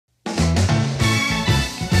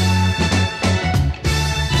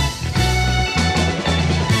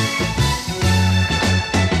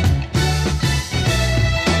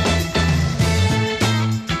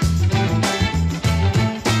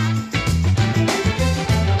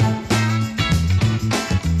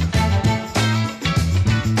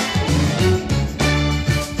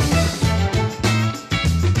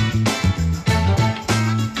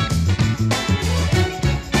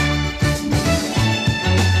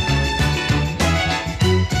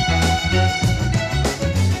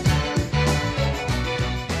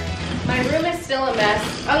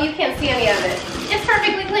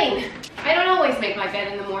perfectly clean. I don't always make my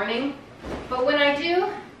bed in the morning, but when I do,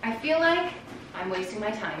 I feel like I'm wasting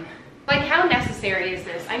my time. Like, how necessary is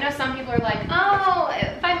this? I know some people are like, oh,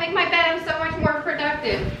 if I make my bed, I'm so much more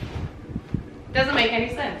productive. Doesn't make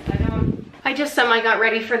any sense. I just got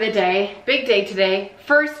ready for the day. Big day today.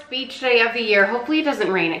 First beach day of the year. Hopefully it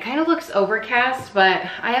doesn't rain. It kind of looks overcast, but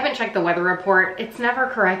I haven't checked the weather report. It's never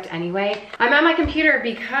correct anyway. I'm at my computer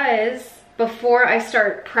because before I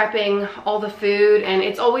start prepping all the food, and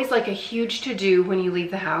it's always like a huge to-do when you leave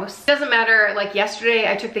the house. It doesn't matter, like yesterday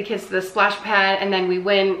I took the kids to the splash pad and then we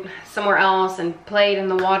went somewhere else and played in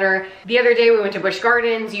the water. The other day we went to Busch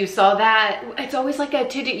Gardens, you saw that. It's always like a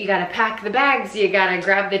to-do. You gotta pack the bags, you gotta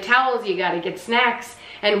grab the towels, you gotta get snacks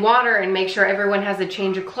and water and make sure everyone has a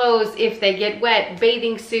change of clothes if they get wet,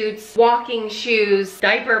 bathing suits, walking shoes,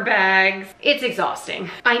 diaper bags. It's exhausting.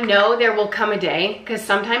 I know there will come a day, because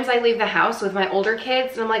sometimes I leave the house with my older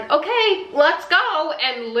kids and I'm like, okay, let's go.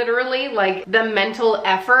 And literally like the mental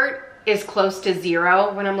effort is close to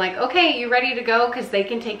zero when I'm like, okay, you ready to go? Because they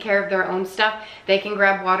can take care of their own stuff. They can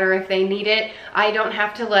grab water if they need it. I don't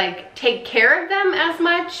have to like take care of them as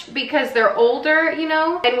much because they're older, you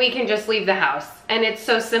know, and we can just leave the house. And it's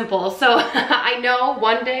so simple. So I know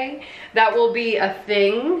one day that will be a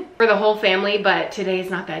thing for the whole family, but today is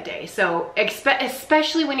not that day. So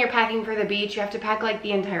especially when you're packing for the beach, you have to pack like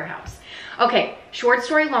the entire house. Okay, short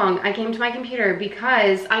story long, I came to my computer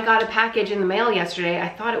because I got a package in the mail yesterday. I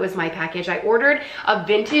thought it was my package. I ordered a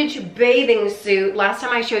vintage bathing suit. Last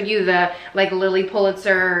time I showed you the like Lily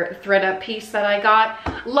Pulitzer thread up piece that I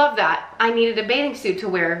got. Love that. I needed a bathing suit to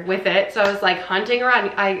wear with it. So I was like hunting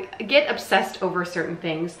around. I get obsessed over certain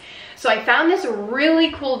things. So I found this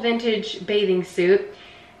really cool vintage bathing suit.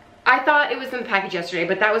 I thought it was in the package yesterday,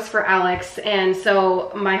 but that was for Alex, and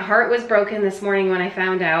so my heart was broken this morning when I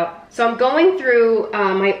found out. So I'm going through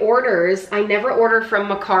my orders. I never order from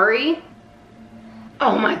Macari.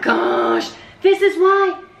 Oh my gosh, this is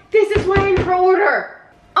why I never order.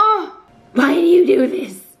 Oh, why do you do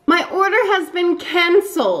this? My order has been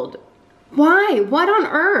canceled. Why? What on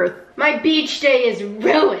earth? My beach day is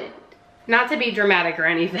ruined. Not to be dramatic or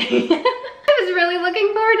anything. I was really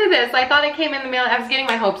looking forward to this. I thought it came in the mail. I was getting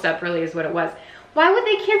my hopes up, really is what it was. Why would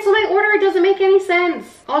they cancel my order? It doesn't make any sense.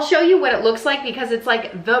 I'll show you what it looks like because it's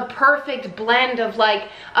like the perfect blend of like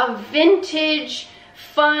a vintage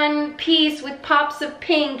fun piece with pops of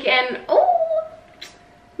pink and oh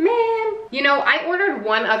man. You know, I ordered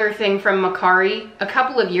one other thing from Macari a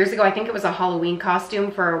couple of years ago. I think it was a Halloween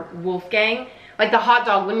costume for Wolfgang. Like the hot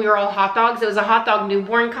dog, when we were all hot dogs, it was a hot dog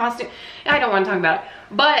newborn costume. I don't want to talk about it.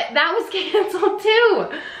 But that was canceled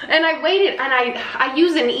too. And I waited, and I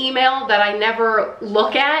use an email that I never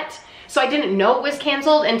look at. So I didn't know it was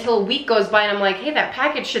canceled until a week goes by and I'm like, hey, that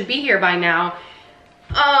package should be here by now.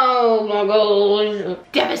 Oh my gosh.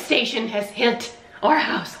 Devastation has hit our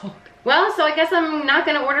household. Well, so I guess I'm not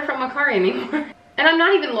gonna order from Macari anymore. And I'm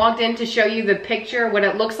not even logged in to show you the picture, what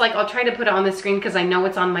it looks like. I'll try to put it on the screen because I know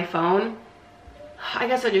it's on my phone. I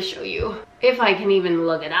guess I'll just show you. If I can even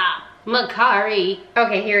look it up. Macari.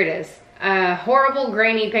 Okay, here it is. A horrible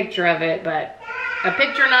grainy picture of it, but a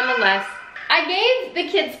picture nonetheless. I gave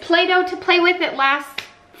the kids Play-Doh to play with. It lasts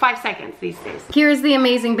 5 seconds these days. Here's the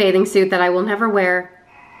amazing bathing suit that I will never wear.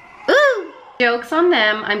 Ooh! Joke's on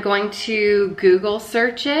them. I'm going to Google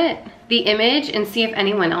search it, the image, and see if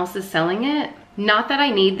anyone else is selling it. Not that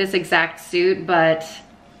I need this exact suit, but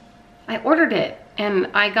I ordered it. And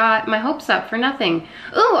I got my hopes up for nothing.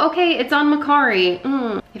 Ooh, okay, it's on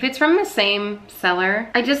Macari. If it's from the same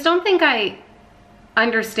seller, I just don't think I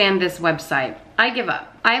understand this website. I give up.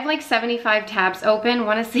 I have like 75 tabs open,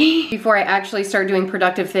 wanna see? Before I actually start doing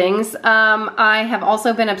productive things. I have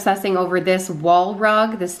also been obsessing over this wall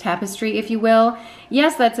rug, this tapestry, if you will.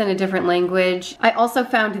 Yes, that's in a different language. I also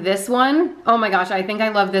found this one. Oh my gosh, I think I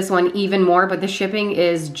love this one even more, but the shipping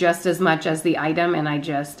is just as much as the item, and I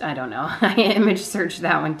don't know. I image searched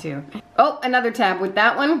that one too. Oh, another tab with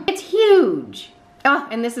that one. It's huge. Oh,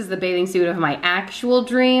 and this is the bathing suit of my actual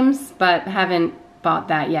dreams, but haven't bought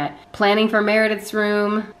that yet. Planning for Meredith's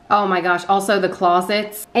room. Oh my gosh, also the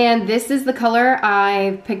closets. And this is the color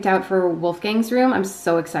I picked out for Wolfgang's room. I'm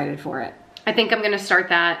so excited for it. I think I'm gonna start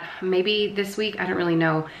that maybe this week. I don't really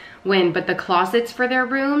know when, but the closets for their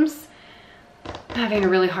rooms, I'm having a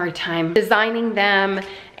really hard time designing them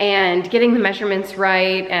and getting the measurements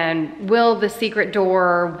right, and will the secret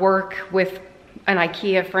door work with an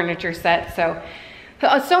IKEA furniture set? So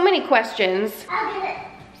many questions.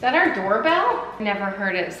 Is that our doorbell? Never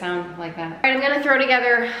heard it sound like that. All right, I'm gonna throw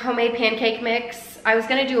together homemade pancake mix. I was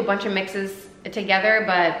gonna do a bunch of mixes together,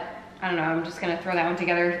 but I don't know, I'm just gonna throw that one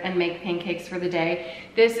together and make pancakes for the day.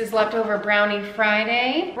 This is leftover Brownie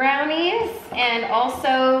Friday brownies and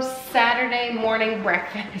also Saturday morning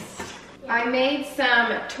breakfast. I made some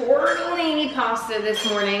tortellini pasta this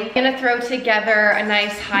morning. I'm gonna throw together a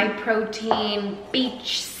nice high protein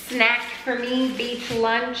beach snack for me, beach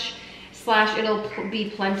lunch, / it'll be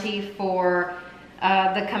plenty for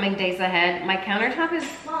the coming days ahead. My countertop is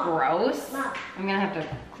gross. I'm gonna have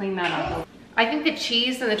to clean that up. I think the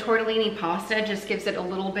cheese and the tortellini pasta just gives it a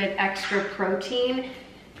little bit extra protein,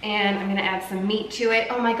 and I'm gonna add some meat to it.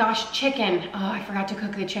 Oh my gosh, chicken. Oh, I forgot to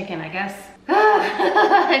cook the chicken, I guess.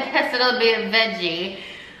 I guess it'll be a veggie.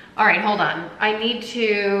 All right, hold on. I need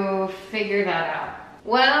to figure that out.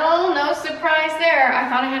 Well, no surprise there. I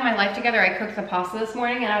thought I had my life together. I cooked the pasta this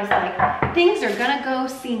morning and I was like, things are gonna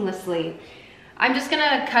go seamlessly. I'm just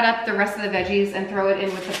gonna cut up the rest of the veggies and throw it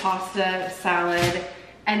in with the pasta salad.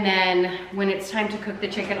 And then when it's time to cook the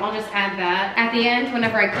chicken, I'll just add that at the end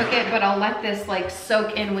whenever I cook it, but I'll let this like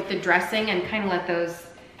soak in with the dressing and kind of let those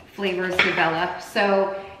flavors develop.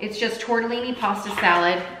 So it's just tortellini pasta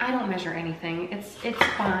salad. I don't measure anything. It's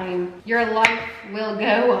fine. Your life will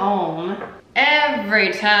go on.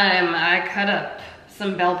 Every time I cut up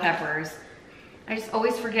some bell peppers, I just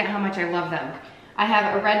always forget how much I love them. I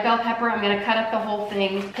have a red bell pepper. I'm gonna cut up the whole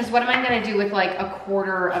thing because what am I gonna do with like a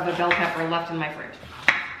quarter of a bell pepper left in my fridge?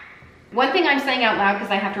 One thing I'm saying out loud,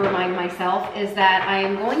 because I have to remind myself, is that I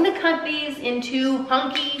am going to cut these into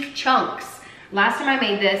hunky chunks. Last time I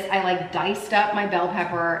made this, I like diced up my bell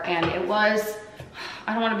pepper and it was,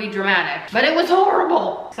 I don't want to be dramatic, but it was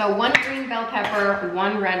horrible. So 1 green bell pepper,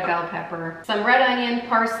 1 red bell pepper, some red onion,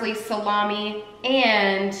 parsley, salami,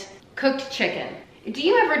 and cooked chicken. Do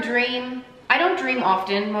you ever dream? I don't dream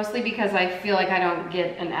often, mostly because I feel like I don't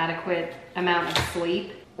get an adequate amount of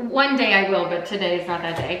sleep. One day I will, but today is not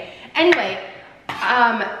that day. Anyway,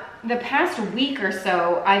 the past week or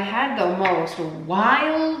so, I've had the most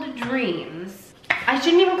wild dreams. I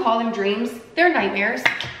shouldn't even call them dreams, they're nightmares.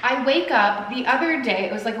 I wake up, the other day,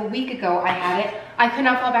 it was like a week ago I had it, I could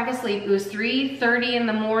not fall back asleep. It was 3:30 in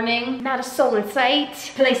the morning, not a soul in sight.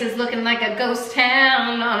 Place is looking like a ghost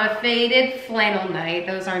town on a faded flannel night.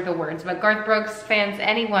 Those aren't the words, but Garth Brooks fans,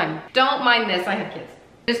 anyone, don't mind this, I have kids.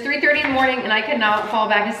 It was 3:30 in the morning and I could not fall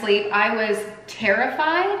back asleep. I was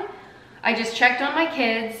terrified. I just checked on my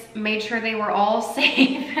kids, made sure they were all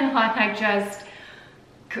safe, and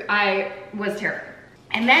I was terrified.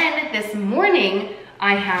 And then this morning,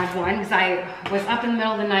 I had one, because I was up in the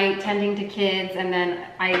middle of the night tending to kids, and then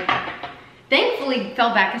I thankfully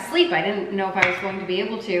fell back asleep. I didn't know if I was going to be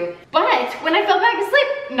able to. But when I fell back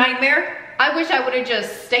asleep, nightmare. I wish I would have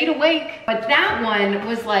just stayed awake. But that one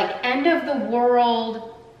was like end of the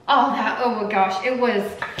world. Oh my gosh, it was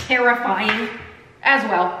terrifying as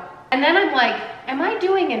well. And then I'm like, am I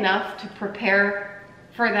doing enough to prepare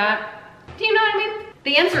for that? Do you know what I mean?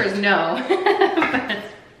 The answer is no.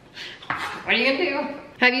 But what are you gonna do?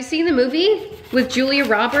 Have you seen the movie with Julia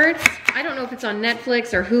Roberts? I don't know if it's on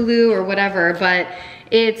Netflix or Hulu or whatever, but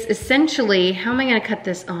it's essentially, how am I gonna cut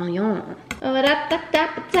this onion?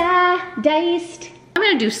 Diced. I'm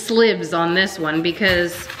gonna do slivs on this one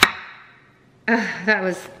because that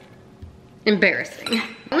was embarrassing.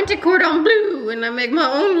 I went to cordon bleu and I make my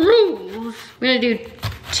own rules. I'm gonna do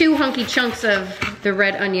 2 hunky chunks of the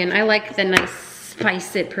red onion. I like the nice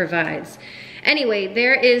spice it provides. Anyway,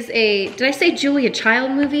 there is a, did I say Julia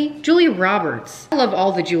Child movie? Julia Roberts. I love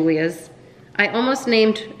all the Julias. I almost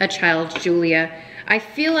named a child Julia. I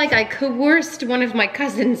feel like I coerced one of my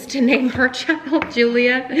cousins to name her child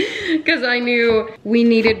Julia because I knew we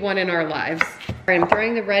needed one in our lives. All right, I'm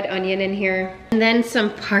throwing the red onion in here and then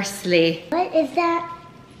some parsley. What is that?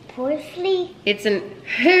 Parsley? It's an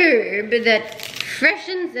herb that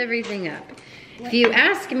freshens everything up. If you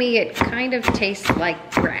ask me, it kind of tastes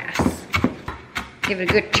like grass. Give it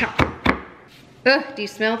a good chop. Ugh, do you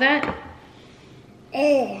smell that?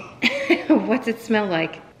 What's it smell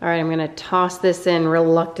like? All right, I'm gonna toss this in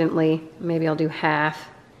reluctantly. Maybe I'll do half.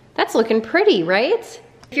 That's looking pretty, right?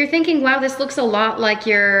 If you're thinking, wow, this looks a lot like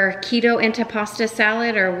your keto antipasta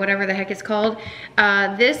salad or whatever the heck it's called,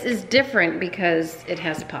 this is different because it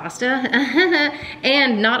has pasta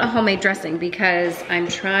and not a homemade dressing because I'm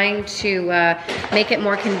trying to make it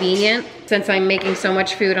more convenient since I'm making so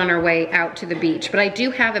much food on our way out to the beach. But I do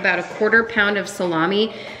have about a 1/4 pound of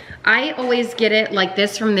salami. I always get it like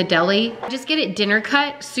this from the deli. Just get it dinner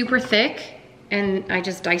cut, super thick, and I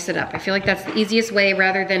just dice it up. I feel like that's the easiest way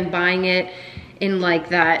rather than buying it in like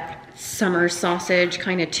that summer sausage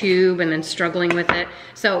kind of tube and then struggling with it.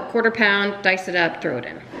 So 1/4 pound, dice it up, throw it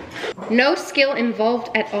in. No skill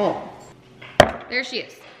involved at all. There she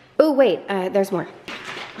is. Oh wait, there's more.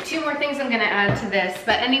 2 more things I'm gonna add to this.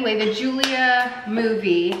 But anyway, the Julia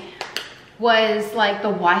movie was like the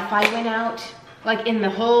Wi-Fi went out, like in the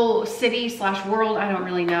whole city / world. I don't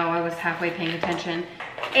really know, I was halfway paying attention.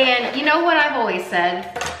 And you know what I've always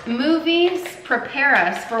said? Movies prepare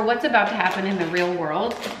us for what's about to happen in the real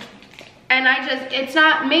world. And it's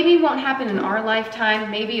not, maybe it won't happen in our lifetime,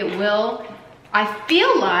 maybe it will. I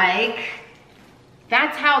feel like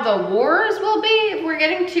that's how the wars will be if we're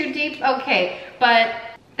getting too deep. Okay, but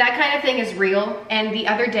that kind of thing is real. And the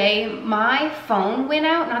other day, my phone went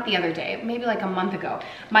out, not the other day, maybe like a month ago.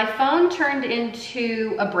 My phone turned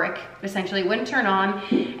into a brick, essentially, wouldn't turn on.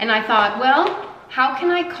 And I thought, well, how can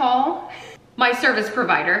I call my service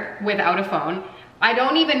provider without a phone? I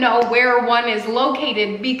don't even know where one is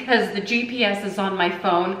located because the GPS is on my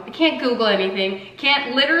phone. I can't Google anything.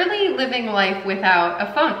 Can't, literally living life without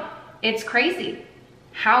a phone. It's crazy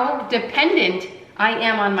how dependent I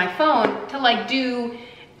am on my phone to like do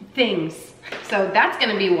things. So that's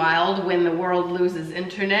gonna be wild when the world loses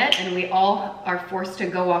internet and we all are forced to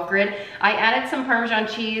go off grid. I added some Parmesan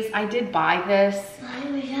cheese. I did buy this.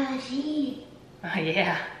 Parmesan cheese. Oh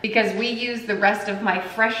yeah, because we used the rest of my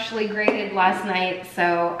freshly grated last night,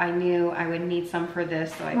 so I knew I would need some for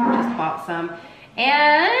this, so I just bought some.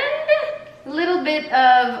 And a little bit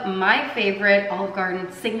of my favorite Olive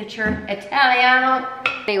Garden signature Italiano.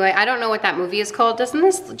 Anyway, I don't know what that movie is called. Doesn't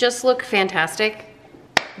this just look fantastic?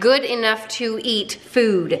 Good Enough to Eat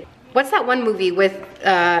Food. What's that one movie with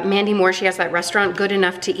Mandy Moore? She has that restaurant, Good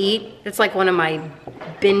Enough to Eat. It's like one of my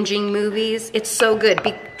binging movies. It's so good.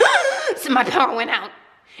 So my power went out.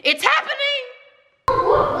 It's happening!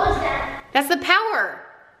 What was that? That's the power.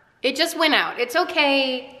 It just went out. It's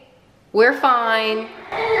okay. We're fine.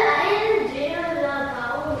 I had a dream that the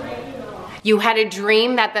power went off. You had a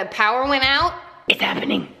dream that the power went out? It's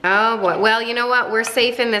happening. Oh boy. Well, you know what? We're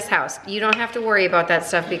safe in this house. You don't have to worry about that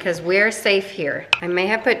stuff because we're safe here. I may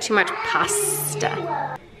have put too much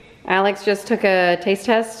pasta. Alex just took a taste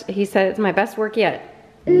test. He said it's my best work yet.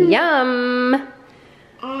 Yum.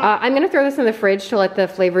 I'm gonna throw this in the fridge to let the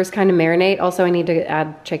flavors kind of marinate. Also, I need to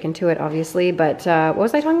add chicken to it, obviously, but what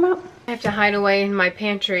was I talking about? I have to hide away in my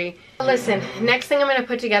pantry. Listen, next thing I'm gonna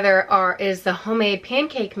put together is the homemade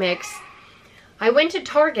pancake mix. I went to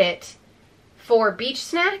Target for beach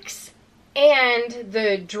snacks and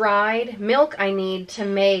the dried milk I need to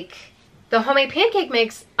make the homemade pancake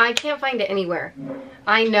mix. I can't find it anywhere.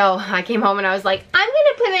 I know, I came home and I was like, I'm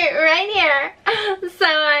gonna put it right here so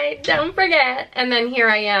I don't forget. And then here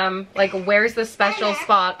I am, like, where's the special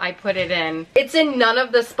spot I put it in? It's in none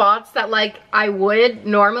of the spots that like I would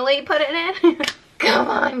normally put it in. Come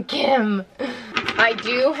on, Kim. I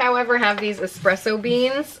do, however, have these espresso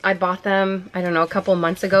beans. I bought them, I don't know, a couple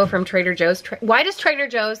months ago from Trader Joe's. Why does Trader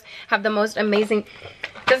Joe's have the most amazing,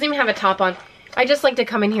 doesn't even have a top on. I just like to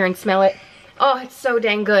come in here and smell it. Oh, it's so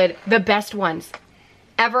dang good. The best ones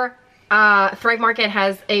ever. Thrift Market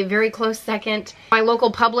has a very close second. My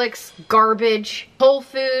local Publix, garbage. Whole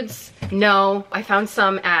Foods, no. I found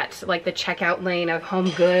some at like the checkout lane of Home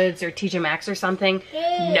Goods or TJ Maxx or something.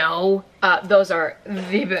 No. Those are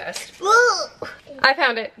the best. I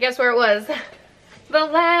found it. Guess where it was? The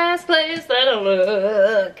last place that I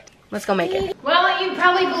looked. Let's go make it. Well, you'd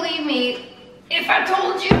probably believe me if I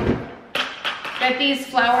told you that these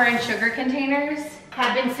flour and sugar containers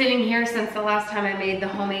have been sitting here since the last time I made the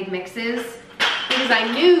homemade mixes because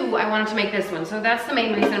I knew I wanted to make this one. So that's the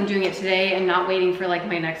main reason I'm doing it today and not waiting for like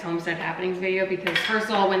my next Homestead Happenings video, because first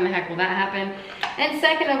of all, when the heck will that happen? And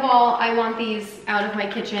second of all, I want these out of my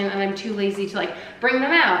kitchen and I'm too lazy to like bring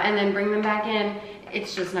them out and then bring them back in.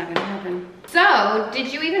 It's just not gonna happen. So,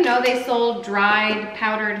 did you even know they sold dried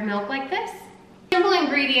powdered milk like this? Simple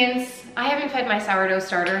ingredients. I haven't fed my sourdough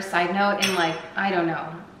starter, side note, in like, I don't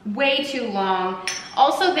know, way too long.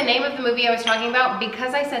 Also, the name of the movie I was talking about,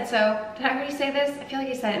 Because I Said So. Did I already say this? I feel like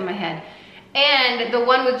I said it in my head. And the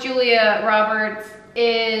one with Julia Roberts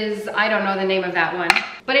is, I don't know the name of that one,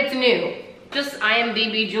 but it's new. Just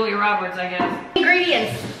IMDb Julia Roberts, I guess.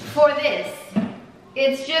 Ingredients for this.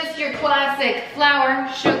 It's just your classic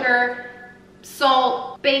flour, sugar,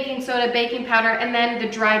 salt, baking soda, baking powder, and then the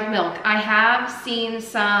dried milk. I have seen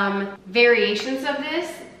some variations of this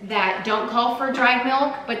that don't call for dried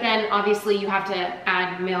milk, but then obviously you have to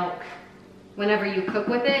add milk whenever you cook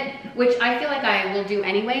with it, which I feel like I will do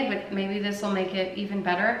anyway, but maybe this will make it even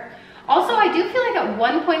better. Also, I do feel like at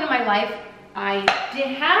one point in my life, I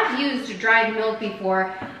have used dried milk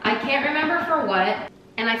before. I can't remember for what,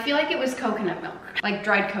 and I feel like it was coconut milk, like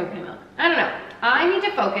dried coconut milk. I don't know. I need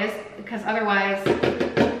to focus because otherwise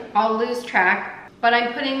I'll lose track. But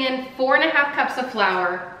I'm putting in 4.5 cups of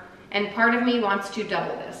flour and part of me wants to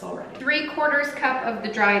double this already. 3/4 cup of the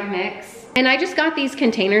dried mix. And I just got these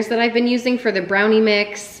containers that I've been using for the brownie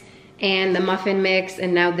mix and the muffin mix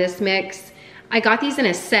and now this mix. I got these in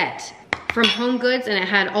a set from Home Goods and it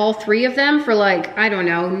had all 3 of them for like, I don't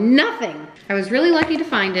know, nothing. I was really lucky to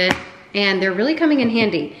find it and they're really coming in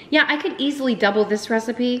handy. Yeah, I could easily double this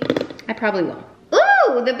recipe. I probably will.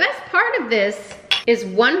 Ooh, the best part of this is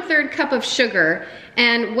 1/3 cup of sugar.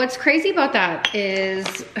 And what's crazy about that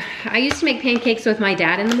is I used to make pancakes with my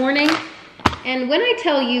dad in the morning. And when I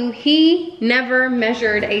tell you, he never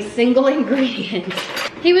measured a single ingredient.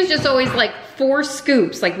 He was just always like 4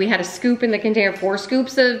 scoops. Like we had a scoop in the container, 4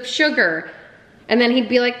 scoops of sugar. And then he'd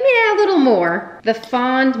be like, yeah, a little more. The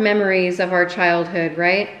fond memories of our childhood,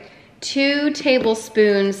 right? 2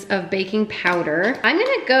 tablespoons of baking powder. I'm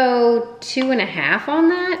gonna go 2.5 on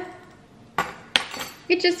that.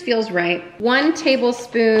 It just feels right. 1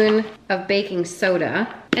 tablespoon of baking soda,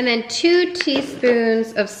 and then 2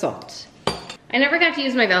 teaspoons of salt. I never got to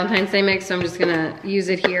use my Valentine's Day mix, so I'm just gonna use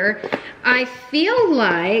it here. I feel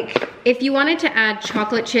like if you wanted to add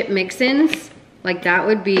chocolate chip mix-ins, like that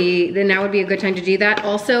would be, then now would be a good time to do that.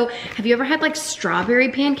 Also, have you ever had like strawberry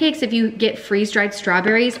pancakes? If you get freeze-dried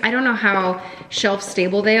strawberries, I don't know how shelf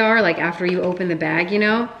stable they are, like after you open the bag, you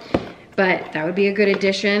know? But that would be a good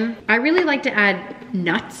addition. I really like to add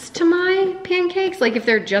nuts to my pancakes, like if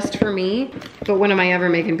they're just for me. But when am I ever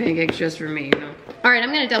making pancakes just for me, you know? All right,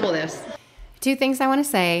 I'm gonna double this. 2 things I wanna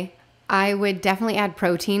say. I would definitely add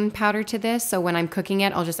protein powder to this. So when I'm cooking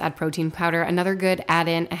it, I'll just add protein powder. Another good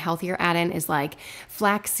add-in, a healthier add-in is like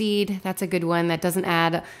flaxseed. That's a good one that doesn't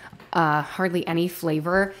add hardly any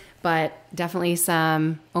flavor, but definitely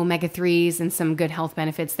some omega-3s and some good health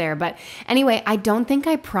benefits there. But anyway, I don't think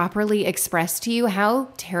I properly expressed to you how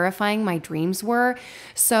terrifying my dreams were.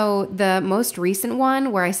 So the most recent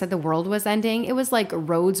one where I said the world was ending, it was like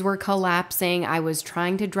roads were collapsing. I was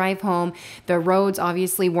trying to drive home. The roads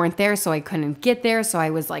obviously weren't there, so I couldn't get there. So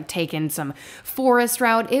I was like taking some forest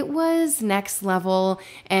route. It was next level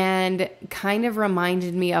and kind of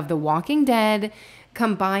reminded me of The Walking Dead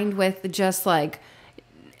combined with just like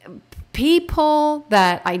people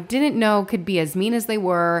that I didn't know could be as mean as they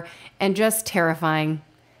were and just terrifying.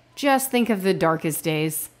 Just think of the darkest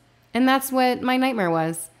days. And that's what my nightmare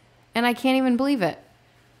was. And I can't even believe it.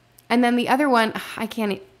 And then the other one, I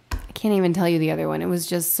can't even tell you the other one. It was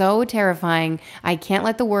just so terrifying. I can't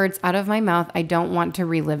let the words out of my mouth. I don't want to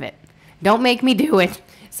relive it. Don't make me do it.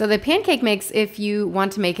 So the pancake mix, if you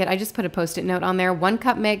want to make it, I just put a Post-it note on there. 1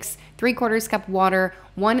 cup mix, 3/4 cup water,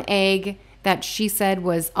 1 egg, that she said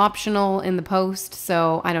was optional in the post.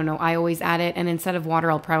 So I don't know, I always add it. And instead of water,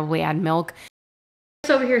 I'll probably add milk.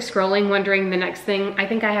 Just over here scrolling, wondering the next thing. I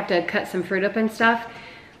think I have to cut some fruit up and stuff.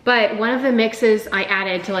 But one of the mixes I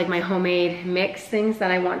added to like my homemade mix things that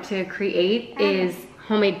I want to create is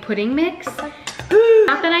homemade pudding mix.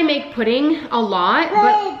 Not that I make pudding a lot,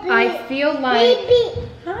 but I feel like...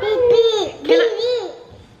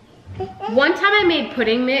 One time I made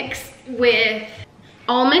pudding mix with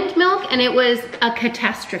almond milk and it was a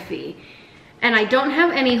catastrophe. And I don't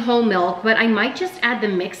have any whole milk, but I might just add the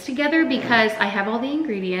mix together because I have all the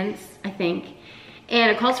ingredients, I think.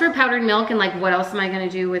 And it calls for powdered milk, and like what else am I gonna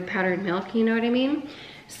do with powdered milk, you know what I mean?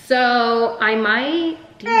 So I might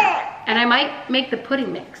do that. And I might make the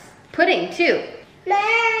pudding mix. Pudding too.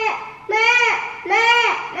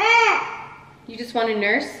 You just want to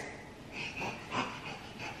nurse?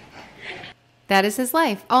 That is his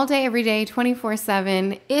life. All day, every day,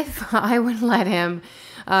 24/7, if I would let him.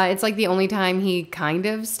 It's like the only time he kind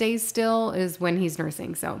of stays still is when he's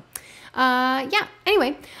nursing. So, yeah.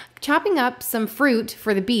 Anyway, chopping up some fruit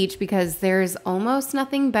for the beach because there's almost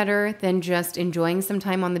nothing better than just enjoying some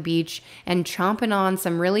time on the beach and chomping on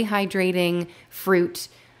some really hydrating fruit.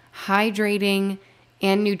 Hydrating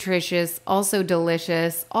and nutritious, also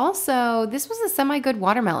delicious. Also, this was a semi-good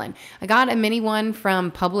watermelon. I got a mini one from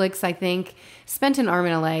Publix, I think. Spent an arm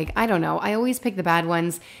and a leg. I don't know. I always pick the bad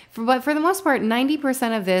ones. But for the most part,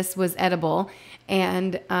 90% of this was edible.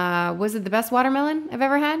 And was it the best watermelon I've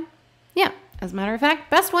ever had? Yeah. As a matter of fact,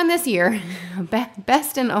 best one this year.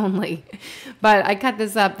 Best and only. But I cut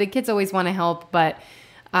this up. The kids always want to help, but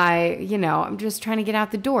I'm just trying to get out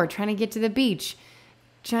the door, trying to get to the beach.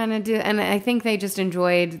 And I think they just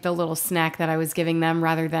enjoyed the little snack that I was giving them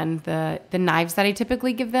rather than the knives that I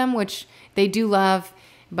typically give them, which they do love.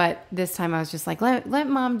 But this time I was just like, let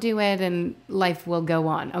mom do it and life will go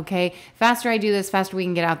on, okay? Faster I do this, faster we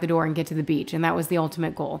can get out the door and get to the beach. And that was the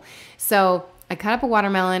ultimate goal. So I cut up a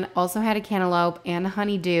watermelon, also had a cantaloupe and a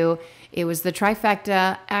honeydew. It was the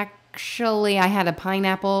trifecta. Actually, I had a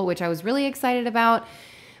pineapple, which I was really excited about,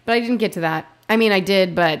 but I didn't get to that. I mean, I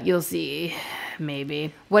did, but you'll see.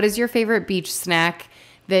 Maybe. What is your favorite beach snack?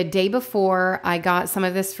 The day before, I got some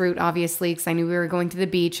of this fruit, obviously, because I knew we were going to the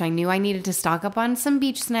beach. I knew I needed to stock up on some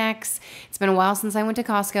beach snacks. It's been a while since I went to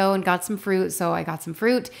Costco and got some fruit, so I got some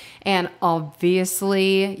fruit. And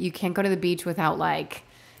obviously, you can't go to the beach without, like,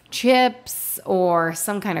 chips or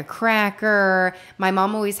some kind of cracker. My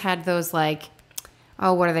mom always had those, like,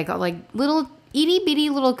 oh, what are they called? Like, little itty-bitty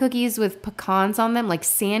little cookies with pecans on them, like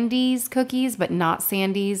Sandy's cookies, but not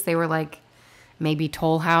Sandy's. They were, like, maybe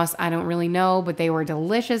Toll House. I don't really know, but they were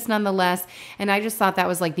delicious nonetheless. And I just thought that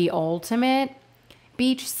was like the ultimate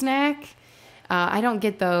beach snack. I don't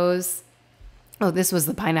get those. Oh, this was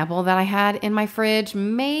the pineapple that I had in my fridge.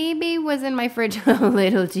 Maybe was in my fridge a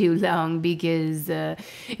little too long because it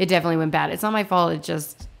definitely went bad. It's not my fault. It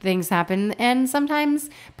just things happen. And sometimes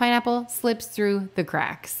pineapple slips through the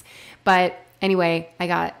cracks. But anyway, I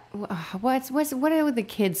got, what are the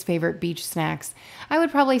kids' favorite beach snacks? I would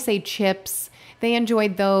probably say chips. They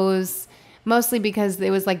enjoyed those mostly because it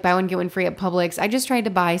was like buy one, get one free at Publix. I just tried to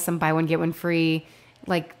buy some buy one, get one free,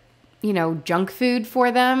 like, you know, junk food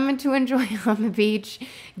for them to enjoy on the beach.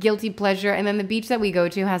 Guilty pleasure. And then the beach that we go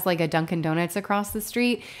to has like a Dunkin' Donuts across the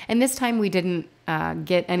street. And this time we didn't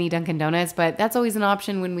get any Dunkin' Donuts, but that's always an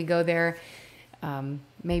option when we go there.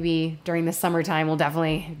 Maybe during the summertime, we'll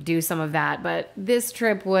definitely do some of that. But this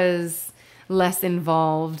trip was less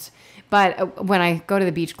involved. But when I go to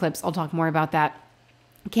the beach clips, I'll talk more about that.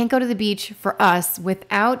 Can't go to the beach for us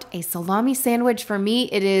without a salami sandwich. For me,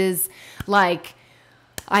 it is like,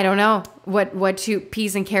 I don't know, what two,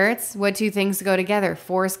 peas and carrots, what two things go together?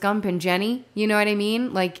 Forrest Gump and Jenny, you know what I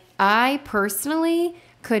mean? Like, I personally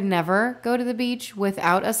could never go to the beach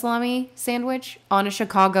without a salami sandwich on a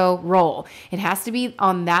Chicago roll. It has to be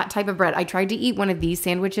on that type of bread. I tried to eat one of these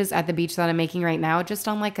sandwiches at the beach that I'm making right now, just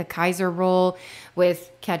on like a Kaiser roll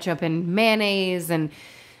with ketchup and mayonnaise. And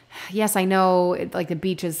yes, I know like the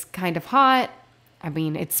beach is kind of hot. I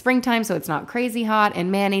mean, it's springtime, so it's not crazy hot,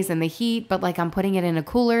 and mayonnaise and the heat, but like I'm putting it in a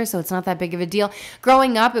cooler, so it's not that big of a deal.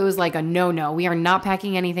 Growing up, it was like a no-no. We are not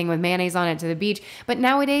packing anything with mayonnaise on it to the beach. But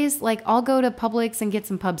nowadays, like I'll go to Publix and get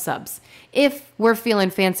some pub subs. If we're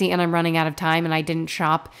feeling fancy and I'm running out of time and I didn't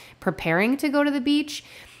shop preparing to go to the beach,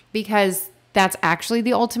 because that's actually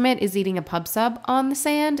the ultimate is eating a pub sub on the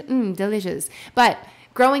sand. Delicious. But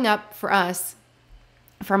growing up for us,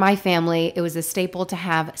 for my family, it was a staple to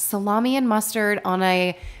have salami and mustard on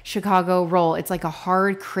a Chicago roll. It's like a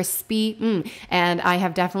hard, crispy, and I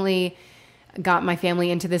have definitely got my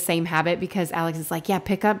family into the same habit because Alex is like, yeah,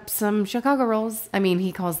 pick up some Chicago rolls. I mean,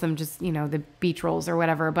 he calls them just, you know, the beach rolls or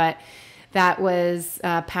whatever, but that was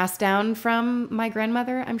passed down from my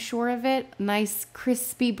grandmother, I'm sure of it. Nice,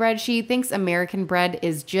 crispy bread. She thinks American bread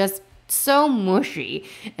is just so mushy,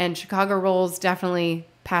 and Chicago rolls definitely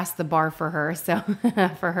passed the bar for her. So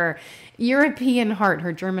for her European heart,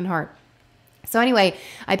 her German heart. So anyway,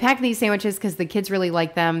 I packed these sandwiches because the kids really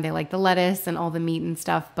like them. They like the lettuce and all the meat and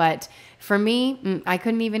stuff. But for me, I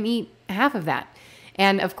couldn't even eat half of that.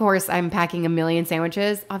 And of course, I'm packing a million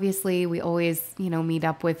sandwiches. Obviously, we always, you know, meet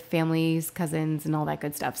up with families, cousins, and all that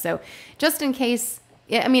good stuff. So just in case,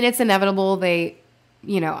 I mean, it's inevitable. They,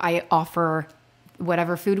 you know, I offer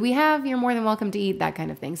whatever food we have, you're more than welcome to eat, that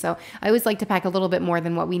kind of thing. So I always like to pack a little bit more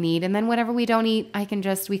than what we need. And then whatever we don't eat,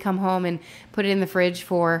 we come home and put it in the fridge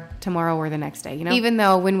for tomorrow or the next day, you know? Even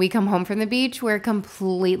though when we come home from the beach, we're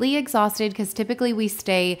completely exhausted because typically we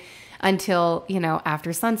stay until, you know,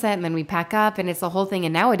 after sunset and then we pack up and it's the whole thing.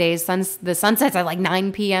 And nowadays the sunset's at like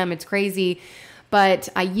 9 p.m. It's crazy. But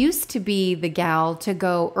I used to be the gal to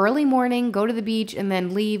go early morning, go to the beach, and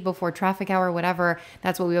then leave before traffic hour, whatever.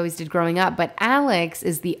 That's what we always did growing up. But Alex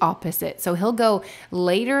is the opposite. So he'll go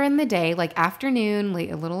later in the day, like afternoon,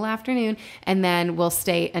 a little afternoon, and then we'll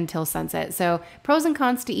stay until sunset. So pros and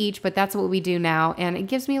cons to each, but that's what we do now. And it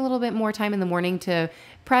gives me a little bit more time in the morning to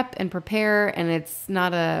prep and prepare, and it's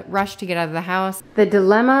not a rush to get out of the house. The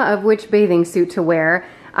dilemma of which bathing suit to wear.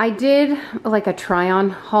 I did like a try-on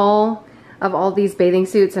haul of all these bathing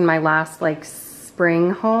suits in my last like spring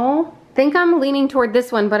haul. Think I'm leaning toward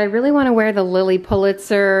this one, but I really want to wear the Lily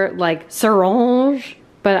Pulitzer like Sarange,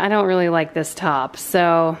 but I don't really like this top.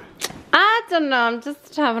 So I don't know, I'm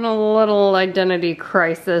just having a little identity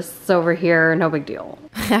crisis over here. No big deal.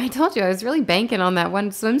 I told you I was really banking on that one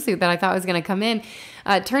swimsuit that I thought was gonna come in.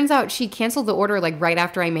 Turns out she canceled the order like right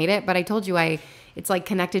after I made it, but I told you it's like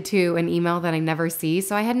connected to an email that I never see.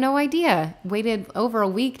 So I had no idea. Waited over a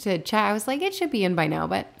week to chat. I was like, it should be in by now.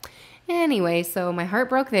 But anyway, so my heart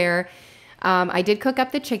broke there. I did cook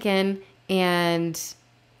up the chicken and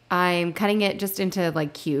I'm cutting it just into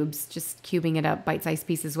like cubes, just cubing it up, bite-sized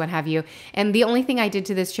pieces, what have you. And the only thing I did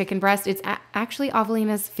to this chicken breast, it's actually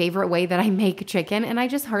Avelina's favorite way that I make chicken, and I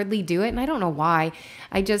just hardly do it, and I don't know why.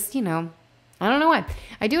 I just, I don't know why.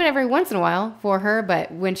 I do it every once in a while for her,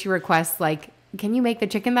 but when she requests, like, can you make the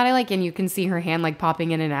chicken that I like? And you can see her hand like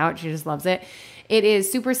popping in and out. She just loves it. It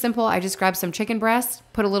is super simple. I just grab some chicken breast,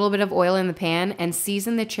 put a little bit of oil in the pan, and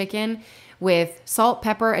season the chicken with salt,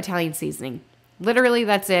 pepper, Italian seasoning. Literally,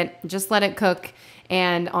 that's it. Just let it cook.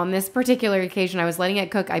 And on this particular occasion, I was letting it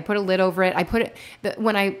cook. I put a lid over it.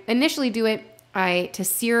 When I initially do it, to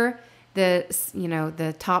sear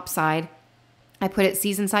the top side, I put it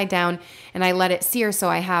seasoned side down and I let it sear. So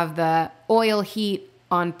I have the oil heat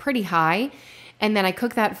on pretty high. And then I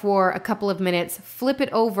cook that for a couple of minutes, flip it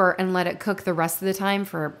over and let it cook the rest of the time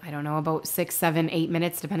for, I don't know, about 6, 7, 8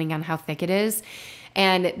 minutes, depending on how thick it is.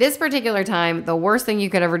 And this particular time, the worst thing you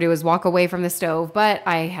could ever do is walk away from the stove. But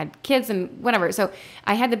I had kids and whatever. So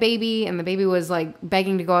I had the baby, and the baby was like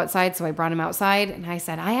begging to go outside. So I brought him outside, and I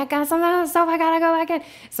said, I got something on the stove. I got to go back in.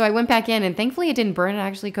 So I went back in, and thankfully it didn't burn. It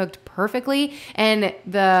actually cooked perfectly. And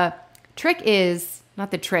the trick is, not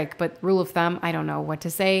the trick, but rule of thumb, I don't know what to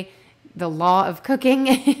say. The law of cooking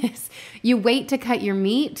is you wait to cut your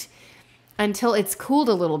meat until it's cooled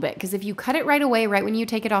a little bit. Because if you cut it right away, right when you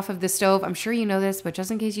take it off of the stove, I'm sure you know this, but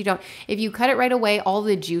just in case you don't, if you cut it right away, all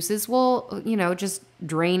the juices will, just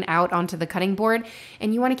drain out onto the cutting board.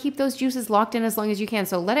 And you want to keep those juices locked in as long as you can.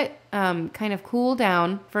 So let it kind of cool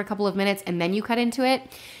down for a couple of minutes, and then you cut into it.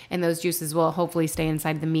 And those juices will hopefully stay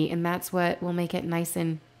inside the meat. And that's what will make it nice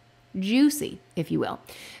and juicy, if you will.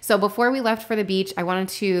 So before we left for the beach, I wanted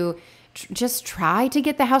to just try to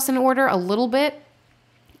get the house in order a little bit.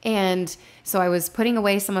 And so I was putting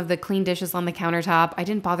away some of the clean dishes on the countertop. I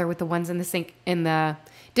didn't bother with the ones in the sink, in the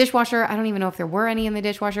dishwasher. I don't even know if there were any in the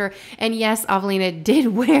dishwasher. And yes, Avelina did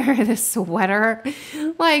wear the sweater.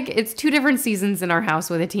 Like, it's 2 different seasons in our house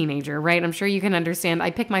with a teenager, right? I'm sure you can understand.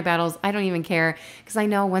 I pick my battles. I don't even care, because I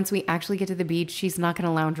know once we actually get to the beach, she's not going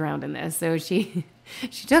to lounge around in this. So she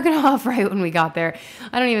took it off right when we got there.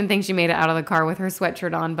 I don't even think she made it out of the car with her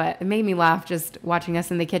sweatshirt on, but it made me laugh just watching us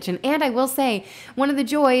in the kitchen. And I will say, one of the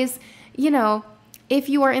joys, if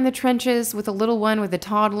you are in the trenches with a little one, with a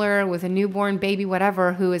toddler, with a newborn baby,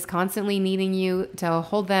 whatever, who is constantly needing you to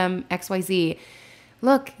hold them, XYZ,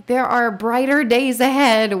 look, there are brighter days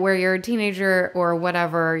ahead where your teenager or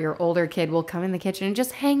whatever, your older kid will come in the kitchen and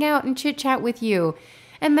just hang out and chit chat with you.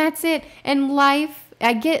 And that's it. And life,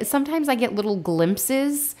 sometimes I get little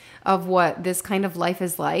glimpses of what this kind of life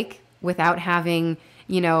is like without having,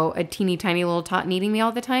 a teeny tiny little tot needing me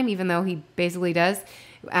all the time, even though he basically does.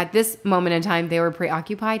 At this moment in time, they were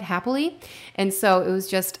preoccupied happily. And so it was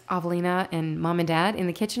just Avelina and mom and dad in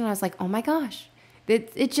the kitchen. And I was like, oh my gosh,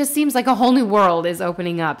 it just seems like a whole new world is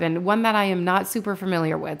opening up, and one that I am not super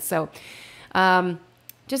familiar with. So,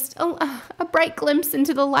 just a bright glimpse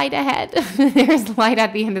into the light ahead. There's light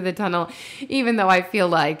at the end of the tunnel, even though I feel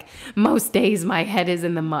like most days my head is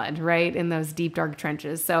in the mud, right? In those deep, dark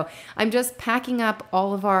trenches. So I'm just packing up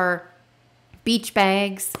all of our beach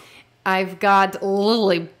bags. I've got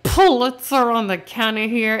Lily Pulitzer on the counter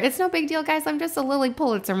here. It's no big deal, guys. I'm just a Lily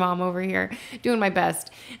Pulitzer mom over here doing my best.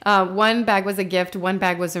 One bag was a gift. One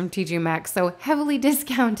bag was from TJ Maxx. So heavily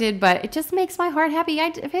discounted, but it just makes my heart happy.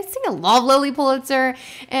 I love Lily Pulitzer,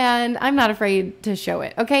 and I'm not afraid to show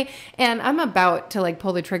it, okay? And I'm about to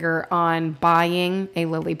pull the trigger on buying a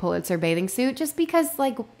Lily Pulitzer bathing suit just because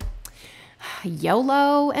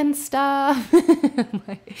YOLO and stuff.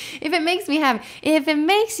 If it makes me happy, if it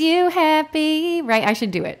makes you happy, right? I should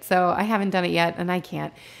do it. So I haven't done it yet, and I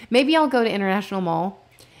can't. Maybe I'll go to International Mall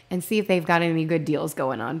and see if they've got any good deals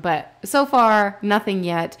going on. But so far, nothing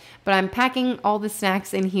yet. But I'm packing all the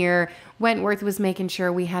snacks in here. Wentworth was making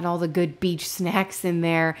sure we had all the good beach snacks in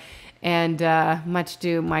there. And much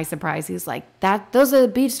to my surprise, he's like, those are the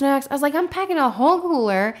beach snacks? I was like, I'm packing a whole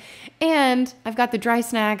cooler, and I've got the dry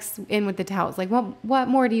snacks in with the towels. Like, what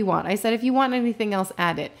more do you want? I said, if you want anything else,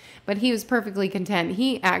 add it. But he was perfectly content.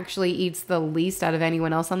 He actually eats the least out of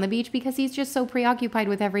anyone else on the beach because he's just so preoccupied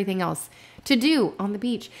with everything else to do on the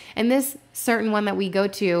beach. And this certain one that we go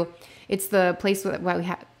to, it's the place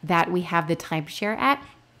that we have the timeshare at.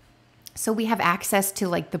 So we have access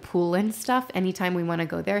to the pool and stuff anytime we want to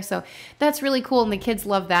go there. So that's really cool. And the kids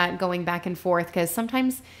love that, going back and forth, because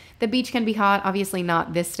sometimes the beach can be hot. Obviously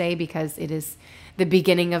not this day because it is the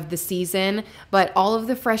beginning of the season, but all of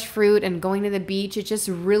the fresh fruit and going to the beach, it just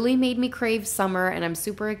really made me crave summer, and I'm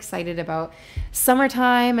super excited about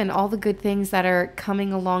summertime and all the good things that are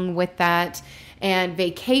coming along with that. And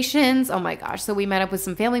vacations, oh my gosh. So we met up with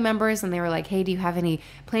some family members and they were like, hey, do you have any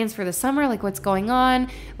plans for the summer? Like, what's going on?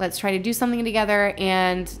 Let's try to do something together.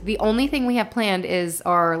 And the only thing we have planned is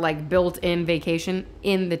our like built-in vacation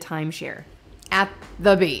in the timeshare at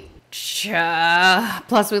the beach.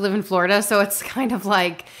 Plus we live in Florida, so it's kind of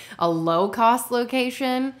like a low-cost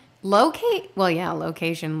location.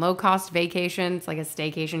 Location, low-cost vacation. It's like a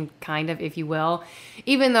staycation, kind of, if you will.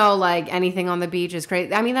 Even though, like, anything on the beach is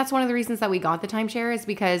great. I mean, that's one of the reasons that we got the timeshare is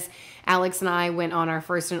because Alex and I went on our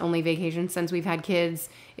first and only vacation since we've had kids.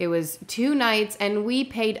 It was 2 nights, and we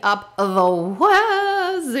paid up the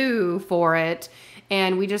wazoo for it.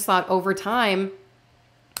 And we just thought over time,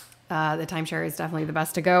 the timeshare is definitely the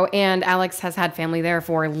best to go. And Alex has had family there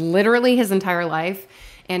for literally his entire life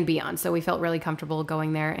and beyond. So we felt really comfortable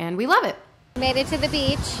going there and we love it. Made it to the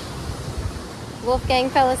beach. Wolfgang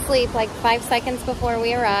fell asleep like 5 seconds before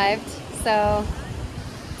we arrived. So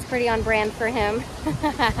it's pretty on brand for him.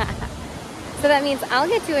 So that means I'll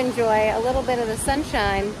get to enjoy a little bit of the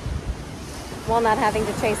sunshine while not having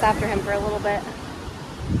to chase after him for a little bit.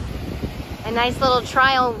 A nice little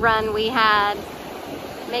trial run we had,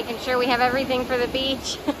 making sure we have everything for the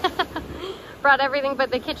beach. Brought everything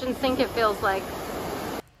but the kitchen sink, it feels like.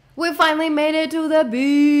 We finally made it to the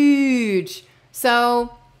beach.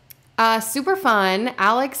 So, super fun.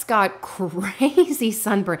 Alex got crazy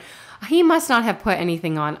sunburn. He must not have put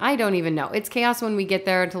anything on. I don't even know. It's chaos when we get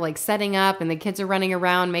there to like setting up and the kids are running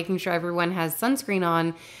around making sure everyone has sunscreen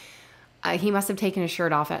on. He must have taken his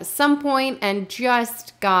shirt off at some point and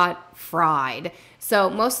just got fried. So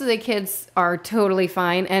most of the kids are totally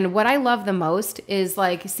fine. And what I love the most is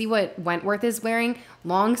like, see what Wentworth is wearing?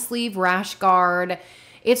 Long sleeve rash guard.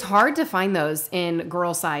 It's hard to find those in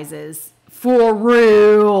girl sizes. For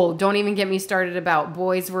real. Don't even get me started about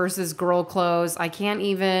boys versus girl clothes. I can't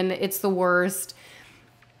even. It's the worst.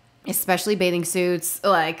 Especially bathing suits.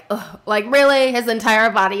 Like really? His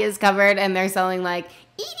entire body is covered and they're selling like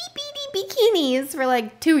itty-bitty bikinis for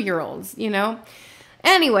like 2-year-olds, you know?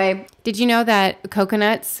 Anyway, did you know that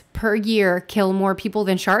coconuts per year kill more people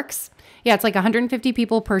than sharks? Yeah, it's like 150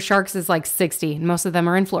 people per sharks is like 60. And most of them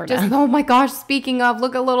are in Florida. Oh my gosh, speaking of,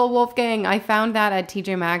 look at little Wolfgang. I found that at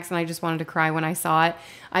TJ Maxx and I just wanted to cry when I saw it.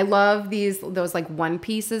 I love those like one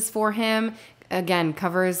pieces for him. Again,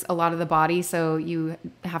 covers a lot of the body, so you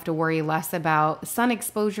have to worry less about sun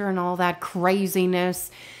exposure and all that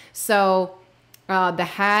craziness. So the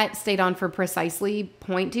hat stayed on for precisely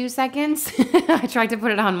 0.2 seconds. I tried to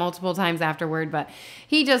put it on multiple times afterward, but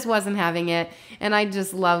he just wasn't having it. And I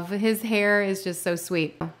just love his hair is just so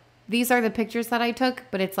sweet. These are the pictures that I took,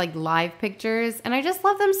 but it's like live pictures. And I just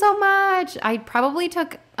love them so much. I probably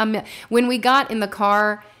took when we got in the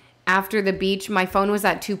car after the beach, my phone was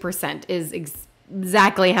at 2%, is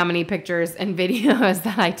exactly how many pictures and videos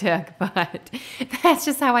that I took, but that's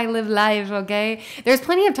just how I live life, okay? There's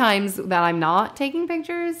plenty of times that I'm not taking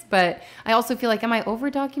pictures, but I also feel like, am I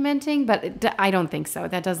over-documenting? But I don't think so.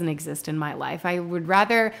 That doesn't exist in my life. I would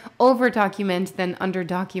rather over-document than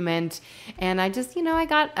under-document, and I just, you know, I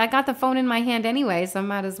got the phone in my hand anyway, so I